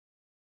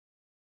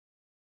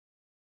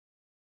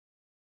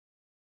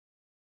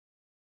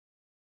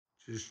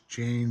Just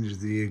changed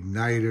the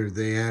igniter.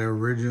 They had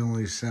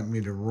originally sent me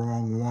the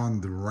wrong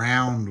one, the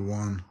round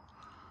one.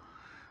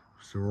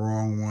 It's the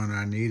wrong one.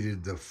 I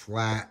needed the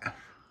flat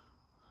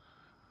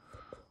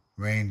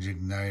range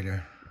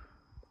igniter.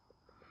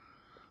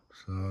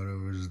 So there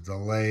was a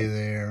delay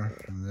there,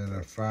 and then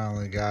I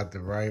finally got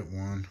the right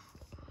one.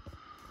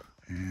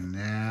 And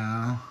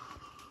now,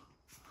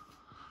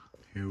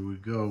 here we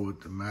go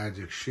with the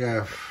Magic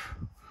Chef.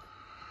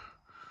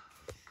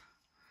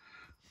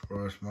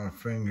 Cross my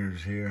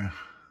fingers here.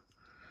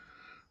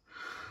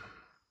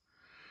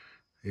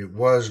 It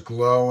was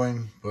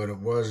glowing, but it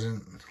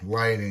wasn't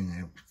lighting.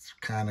 It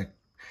kind of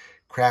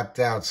crapped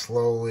out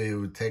slowly. It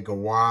would take a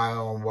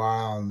while,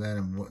 and then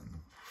it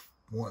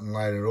wouldn't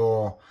light at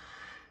all.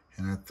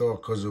 And I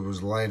thought because it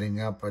was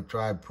lighting up, I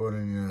tried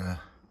putting a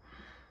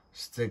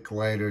stick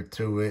lighter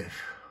to it,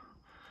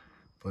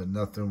 but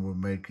nothing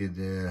would make it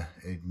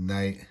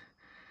ignite.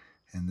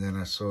 And then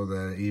I saw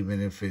that even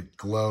if it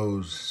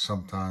glows,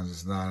 sometimes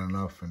it's not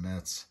enough, and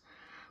that's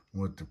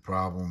what the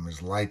problem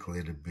is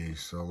likely to be.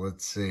 So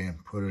let's see,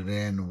 put it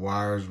in. The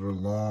wires were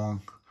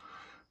long.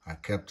 I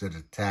kept it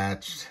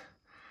attached.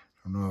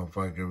 I don't know if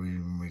I could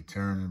even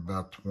return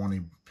about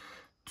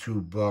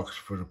 $22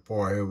 for the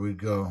part. Here we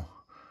go.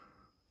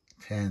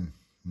 10,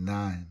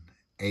 9,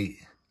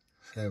 8,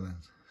 7,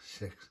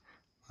 6,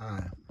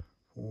 5,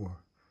 4,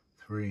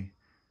 3,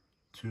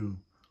 2,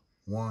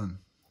 1.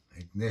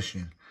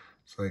 Ignition.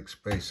 It's like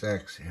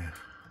SpaceX here.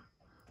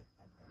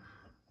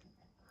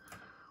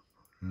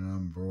 Put it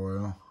on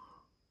broil.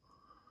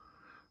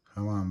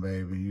 Come on,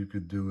 baby, you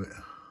could do it.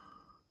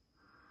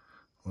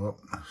 Oh,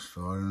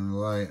 starting the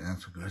light.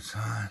 That's a good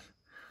sign.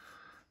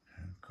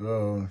 There it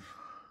goes.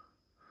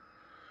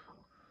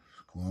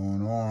 It's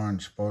glowing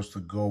orange. Supposed to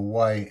go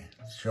white.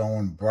 It's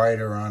showing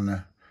brighter on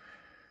the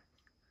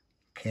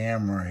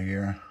camera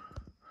here.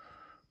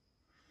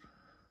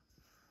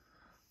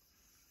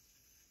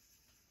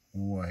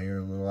 Ooh, I hear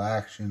a little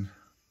action.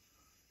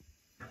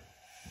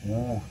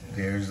 Ooh,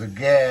 there's the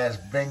gas.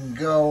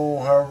 Bingo,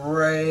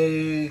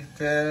 hooray.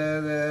 Da,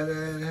 da,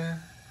 da, da.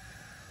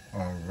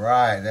 All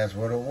right, that's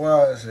what it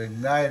was,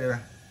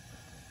 igniter.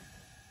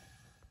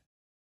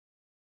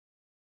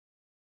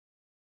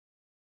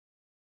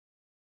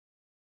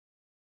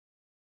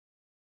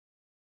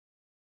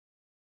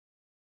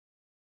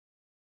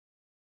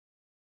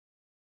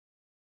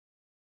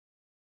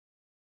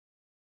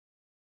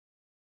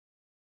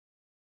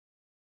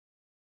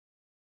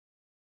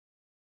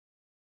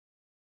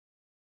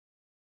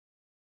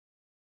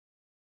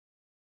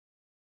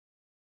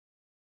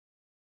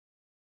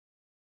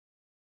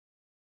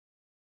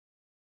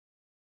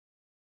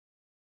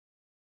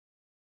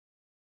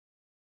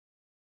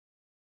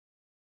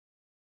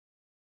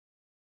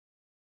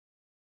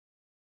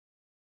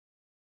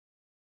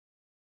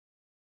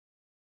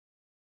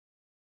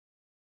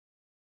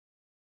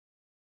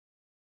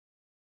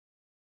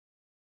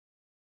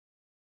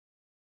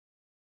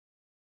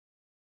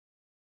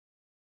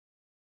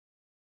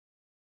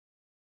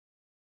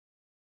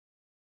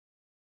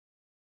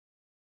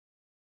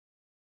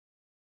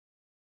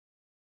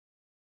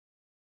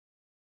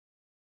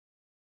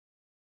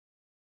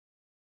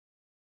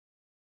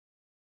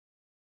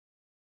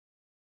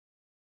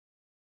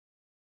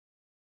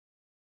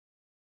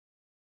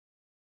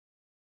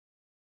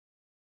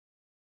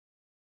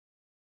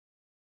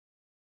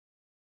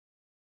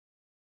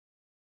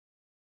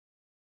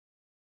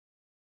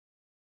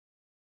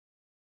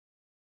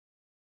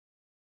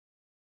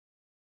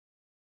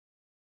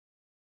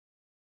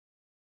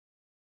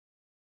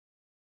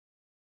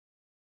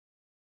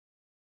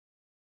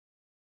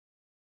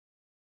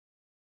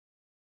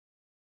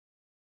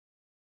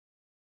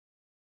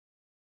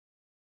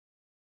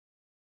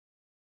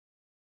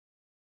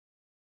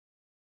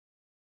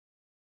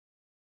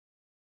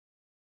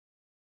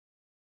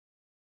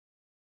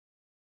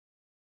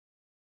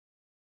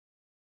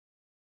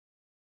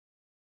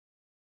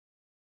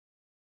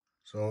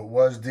 So it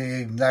was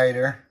the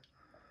igniter.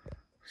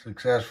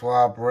 Successful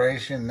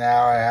operation.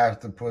 Now I have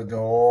to put the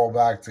whole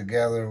back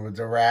together with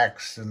the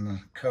racks and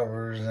the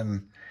covers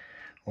and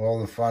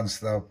all the fun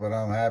stuff, but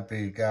I'm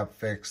happy it got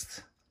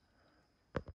fixed.